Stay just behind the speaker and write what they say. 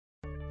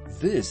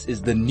This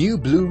is the New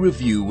Blue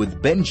Review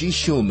with Benji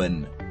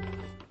Schulman.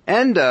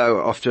 And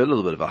after a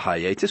little bit of a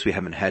hiatus, we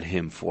haven't had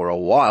him for a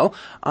while.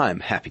 I'm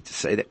happy to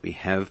say that we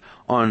have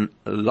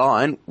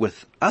online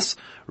with us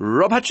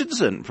Rob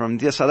Hutchinson from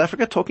Dear South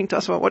Africa, talking to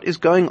us about what is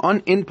going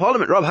on in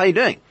Parliament. Rob, how are you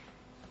doing?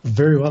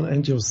 Very well,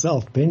 and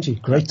yourself,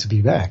 Benji. Great to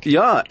be back.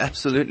 Yeah,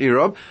 absolutely,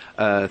 Rob.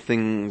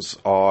 Things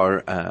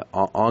are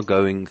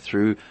going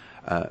through,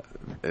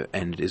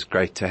 and it is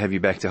great to have you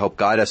back to help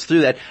guide us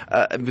through that.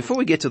 Before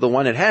we get to the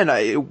one at hand,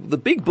 the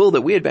big bill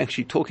that we had been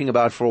actually talking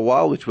about for a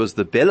while, which was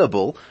the Bella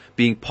Bill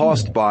being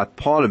passed by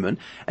Parliament,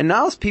 and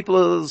now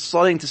people are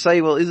starting to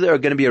say, well, is there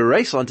going to be a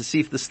race on to see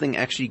if this thing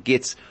actually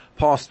gets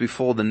passed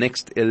before the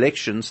next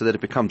election so that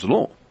it becomes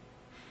law?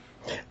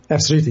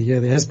 Absolutely, yeah.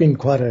 There has been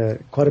quite a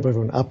bit of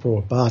an uproar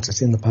about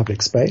it in the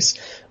public space.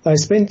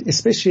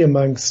 Especially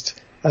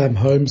amongst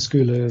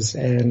homeschoolers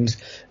and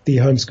the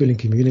homeschooling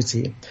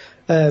community.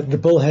 The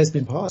bill has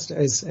been passed,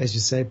 as you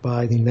say,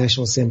 by the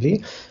National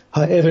Assembly.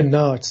 However,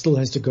 now it still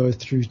has to go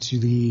through to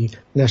the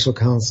National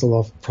Council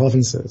of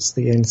Provinces,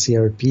 the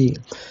NCOP,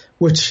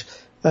 which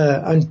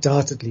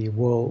undoubtedly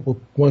will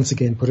once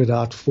again put it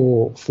out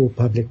for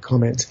public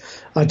comment.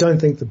 I don't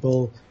think the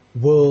bill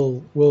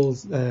will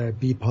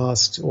be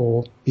passed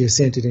or be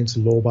assented into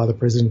law by the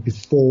president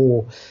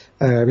before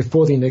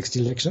the next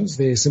elections.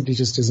 There simply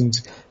just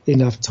isn't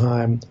enough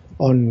time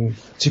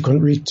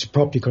to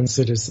properly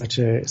consider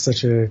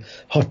such a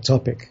hot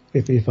topic,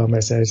 if I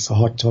may say. It's a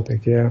hot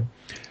topic, yeah.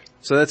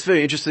 So that's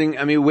very interesting.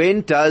 I mean, when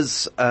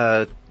does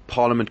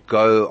Parliament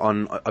go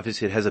on?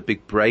 Obviously it has a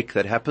big break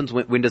that happens.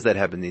 When does that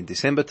happen? In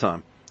December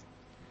time?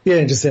 Yeah,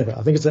 in December.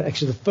 I think it's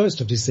actually the 1st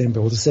of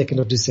December or the 2nd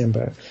of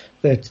December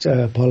that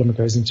Parliament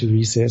goes into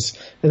recess,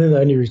 and then they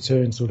only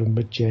return sort of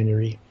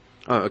mid-January.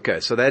 Oh,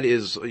 okay. So that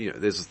is,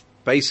 there's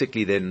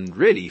basically then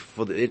really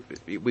for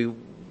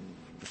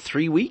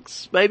 3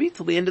 weeks maybe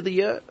till the end of the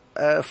year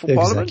for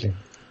Parliament.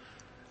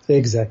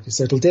 Exactly.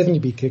 So it'll definitely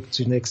be kicked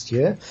to next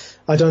year.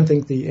 I don't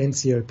think the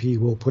NCOP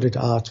will put it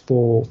out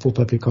for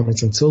public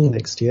comments until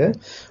next year.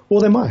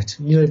 Or they might.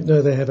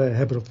 They have a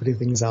habit of putting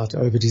things out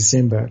over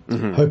December,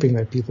 hoping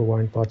that people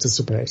won't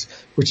participate,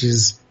 which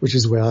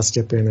is where I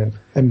step in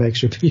and make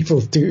sure people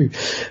do.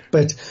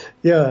 But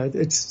yeah,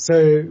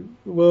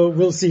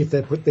 we'll see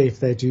if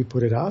they do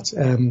put it out.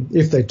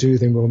 If they do,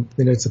 then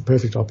it's a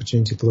perfect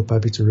opportunity for the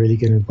public to really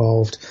get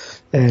involved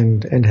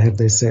and have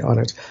their say on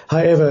it.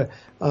 However,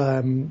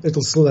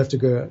 it'll still have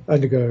to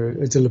undergo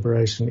a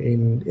deliberation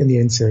in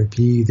the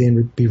NCOP,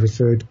 then be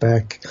referred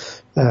back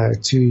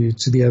to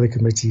the other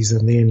committees,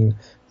 and then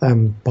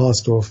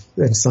passed off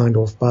and signed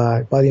off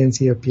by the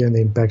NCOP, and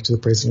then back to the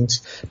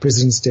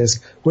president's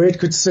desk, where it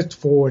could sit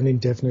for an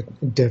indefinite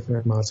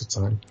amount of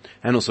time.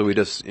 And also,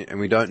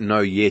 we don't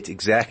know yet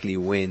exactly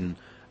when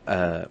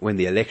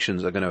the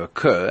elections are going to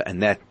occur,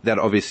 and that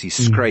obviously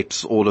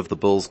scrapes all of the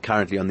bills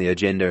currently on the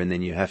agenda, and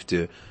then you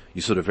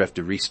sort of have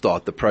to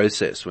restart the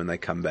process when they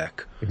come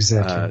back.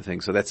 Exactly.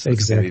 So that's going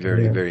to be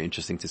very, very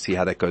interesting to see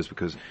how that goes,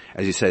 because,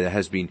 as you say, that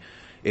has been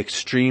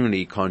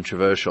extremely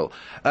controversial.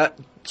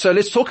 So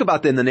let's talk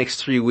about then the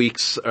next 3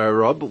 weeks,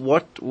 Rob.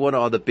 What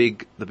are the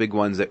big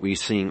ones that we're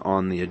seeing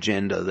on the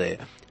agenda there,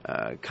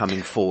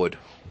 coming forward?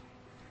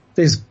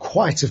 There's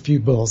quite a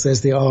few bills,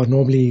 as there are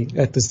normally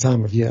at this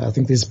time of year. I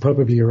think there's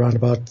probably around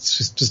about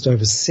just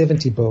over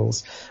 70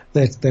 bills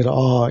that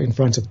are in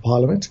front of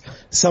Parliament.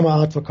 Some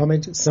are out for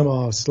comment, some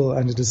are still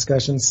under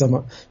discussion,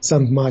 some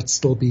might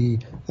still be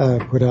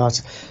put out.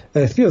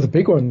 A few of the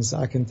big ones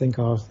I can think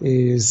of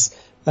is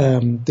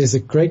there's a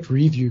great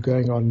review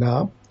going on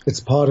now.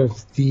 It's part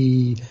of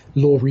the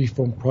law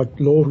reform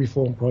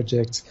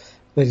project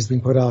that has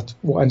been put out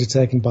or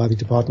undertaken by the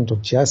Department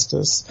of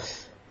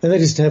Justice. And that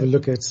is to have a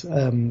look at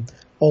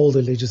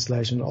older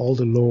legislation,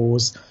 older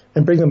laws,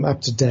 and bring them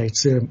up to date.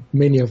 So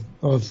many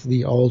of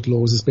the old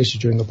laws, especially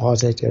during the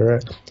apartheid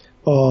era,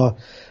 are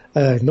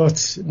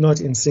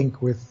not in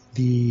sync with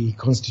the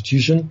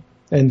Constitution,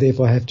 and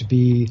therefore have to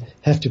be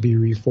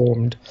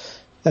reformed,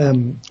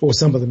 or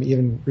some of them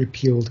even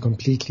repealed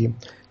completely.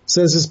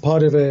 So this is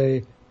part of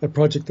a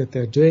project that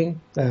they're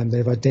doing.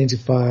 They've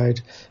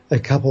identified a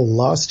couple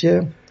last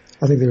year.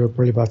 I think there were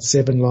probably about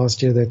 7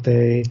 last year that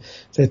they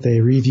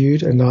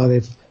reviewed, and now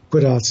they've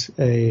put out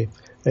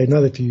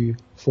another few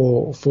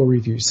for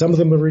review. Some of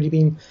them have already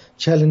been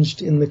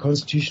challenged in the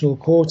Constitutional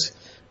Court.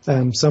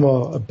 Some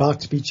are about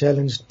to be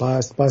challenged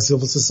by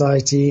civil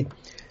society,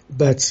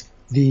 but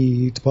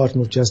the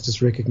Department of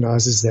Justice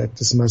recognizes that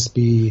this must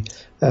be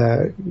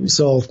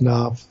solved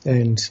now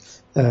and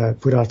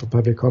put out for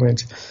public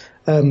comment.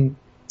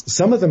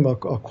 Some of them are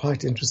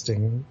quite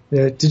interesting.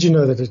 Did you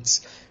know that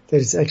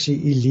it's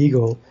actually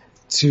illegal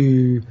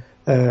to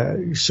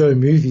show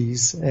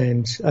movies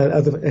and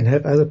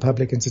have other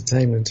public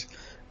entertainment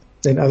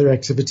and other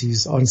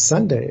activities on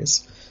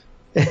Sundays?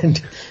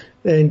 And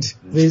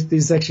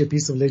there's actually a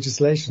piece of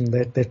legislation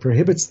that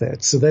prohibits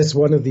that. So that's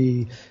one of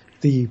the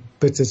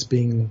bits that's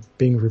being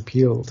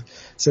repealed.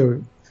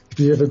 So if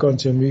you've ever gone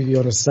to a movie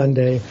on a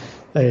Sunday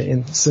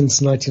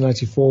since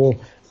 1994,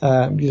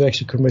 you've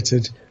actually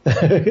committed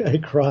a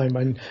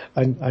crime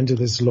under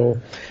this law.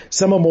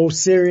 Some are more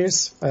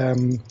serious.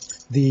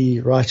 The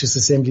Righteous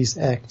Assemblies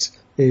Act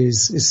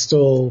is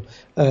still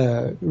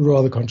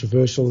rather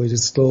controversial. It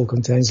still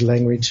contains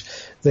language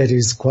that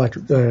is quite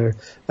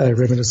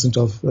reminiscent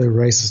of the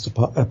racist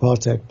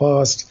apartheid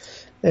past,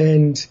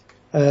 and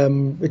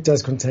it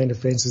does contain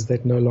offences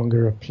that no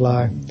longer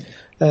apply.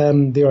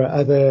 There are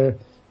other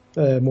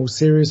more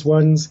serious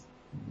ones.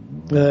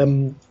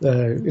 In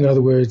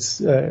other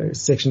words,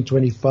 Section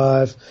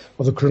 25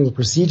 of the Criminal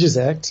Procedures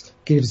Act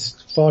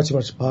gives far too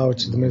much power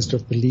to the Minister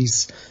of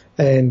Police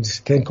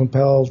and can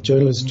compel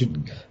journalists to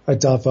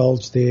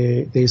divulge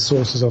their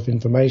sources of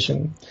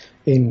information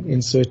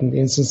in certain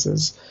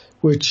instances,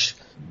 which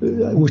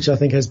I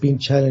think has been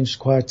challenged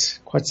quite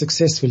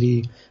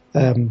successfully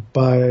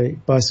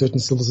by certain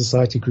civil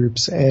society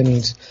groups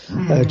and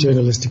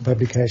journalistic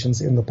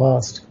publications in the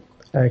past,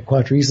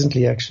 quite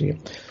recently actually.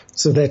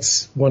 So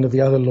that's one of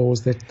the other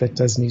laws that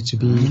does need to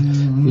be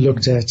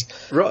looked at.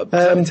 Rob,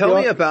 tell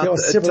me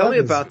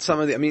about some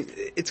of the, I mean,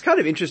 it's kind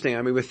of interesting.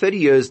 I mean, we're 30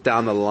 years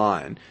down the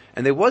line,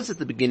 and there was at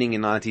the beginning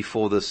in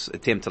 94 this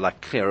attempt to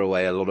like clear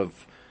away a lot of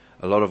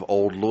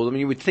old laws. I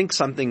mean, you would think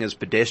something as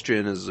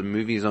pedestrian as the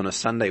movies on a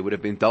Sunday would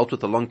have been dealt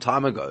with a long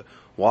time ago.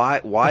 Why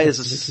is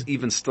this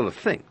even still a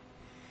thing?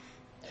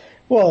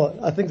 Well,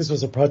 I think this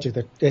was a project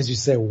that, as you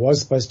say,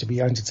 was supposed to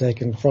be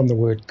undertaken from the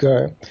word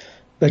go.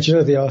 But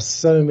there are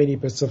so many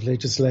bits of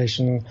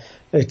legislation.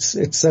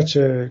 It's such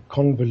a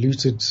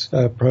convoluted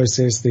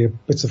process. There are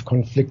bits of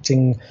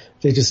conflicting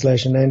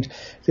legislation, and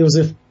there was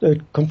a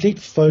complete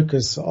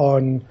focus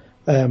on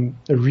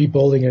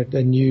rebuilding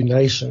a new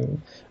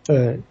nation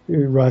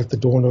right at the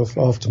dawn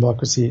of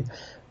democracy,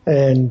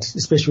 and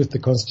especially with the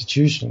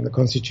Constitution. The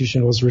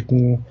Constitution was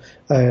written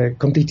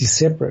completely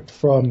separate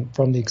from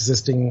the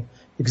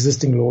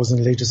existing laws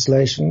and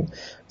legislation.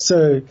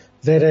 So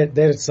that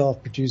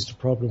itself produced a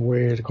problem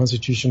where the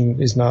Constitution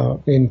is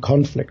now in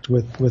conflict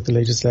with the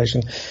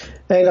legislation.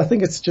 And I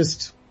think it's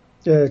just,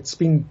 it's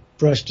been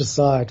brushed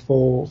aside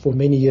for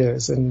many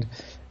years. And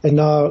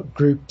now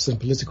groups and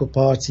political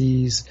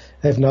parties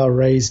have now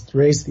raised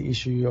the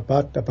issue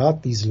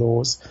about these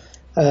laws.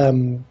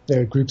 There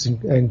are groups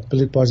and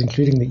political parties,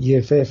 including the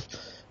EFF,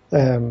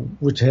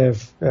 which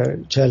have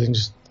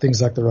challenged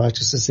things like the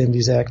Righteous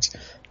Assemblies Act.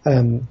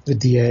 The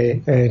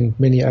DA and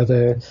many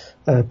other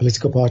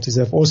political parties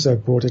have also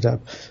brought it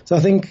up. So I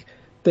think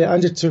they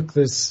undertook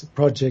this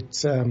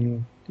project,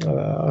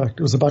 it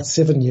was about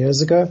 7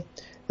 years ago,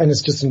 and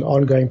it's just an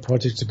ongoing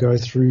project to go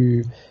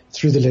through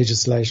the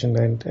legislation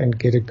and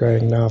get it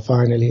going now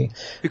finally.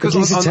 Because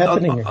it's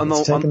happening.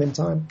 It's taken them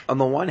time. On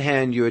the one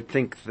hand, you would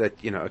think that,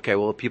 okay,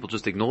 well, people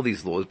just ignore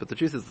these laws, but the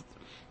truth is,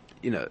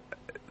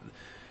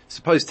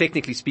 suppose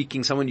technically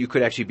speaking, someone you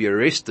could actually be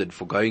arrested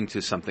for going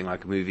to something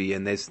like a movie,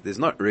 and there's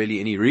not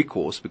really any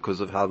recourse because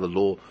of how the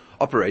law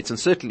operates. And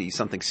certainly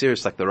something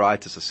serious like the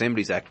Righteous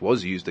Assemblies Act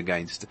was used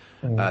against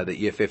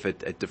the EFF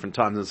at different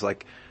times. It's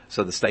like,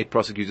 so the state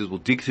prosecutors will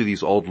dig through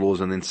these old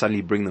laws and then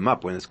suddenly bring them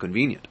up when it's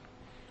convenient.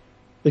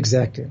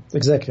 Exactly.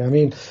 I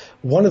mean,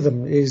 one of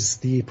them is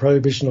the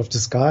Prohibition of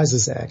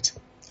Disguises Act,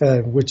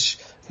 which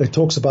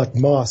talks about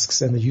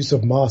masks and the use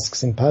of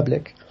masks in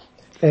public.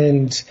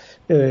 And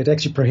it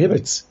actually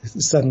prohibits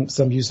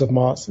some use of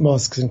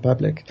masks in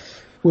public,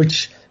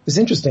 which is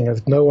interesting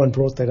that no one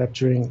brought that up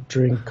during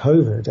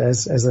COVID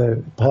as a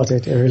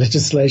apartheid era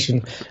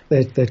legislation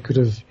that could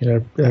have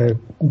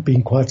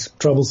been quite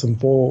troublesome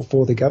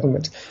for the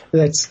government.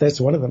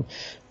 That's one of them.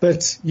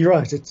 But you're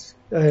right. It's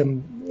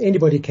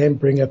anybody can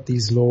bring up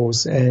these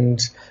laws, and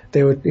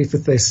if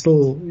they're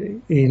still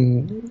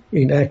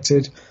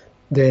enacted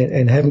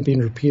and haven't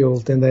been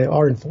repealed, then they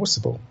are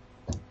enforceable.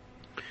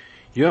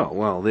 Yeah,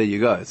 well, there you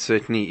go. It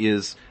certainly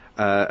is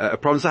a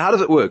problem. So how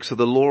does it work? So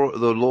the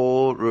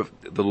law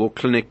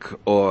clinic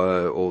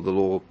or the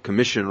law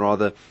commission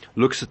rather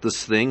looks at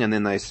this thing, and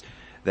then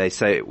they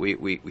say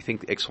we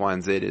think X, Y,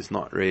 and Z is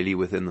not really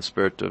within the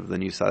spirit of the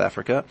new South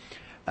Africa.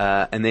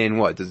 And then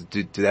what?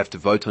 Do they have to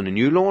vote on a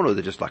new law, or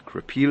they just like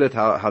repeal it?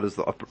 How does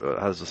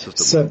the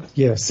system work?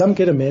 Yeah, some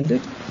get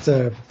amended.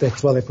 So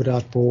that's why they put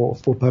out for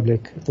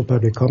public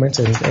comment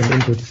and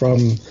input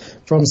from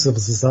civil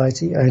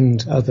society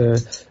and other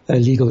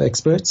legal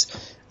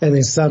experts. And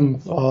then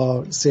some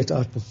are set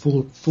out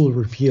for full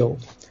repeal,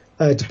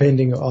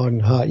 depending on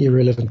how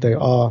irrelevant they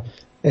are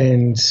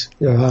and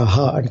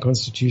how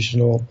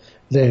unconstitutional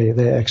they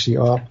actually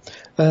are.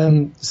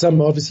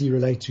 Some obviously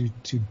relate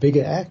to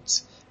bigger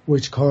acts,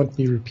 which can't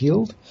be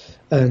repealed,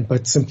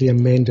 but simply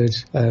amended.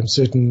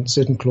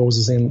 Certain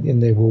clauses in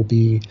there will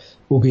be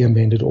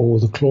amended, or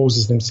the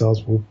clauses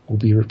themselves will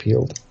be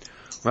repealed.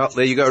 Well,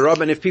 there you go,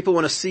 Rob. And if people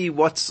want to see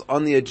what's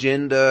on the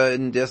agenda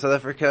in South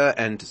Africa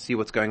and to see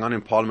what's going on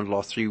in Parliament the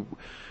last 3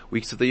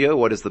 weeks of the year,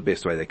 what is the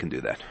best way they can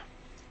do that?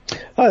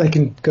 They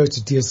can go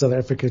to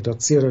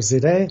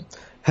dearsouthafrica.co.za,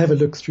 have a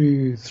look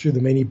through the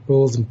many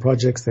bills and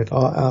projects that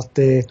are out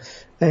there,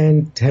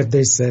 and have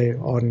their say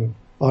on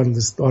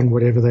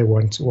whatever they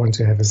want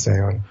to have a say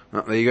on.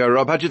 Well, there you go,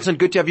 Rob Hutchinson.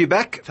 Good to have you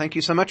back. Thank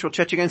you so much. We'll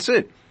chat to you again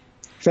soon.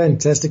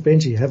 Fantastic,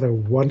 Benji. Have a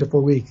wonderful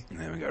week.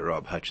 There we go,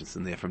 Rob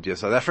Hutchinson there from Dear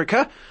South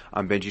Africa.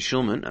 I'm Benji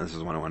Shulman, and this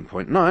is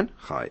 101.9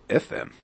 High FM.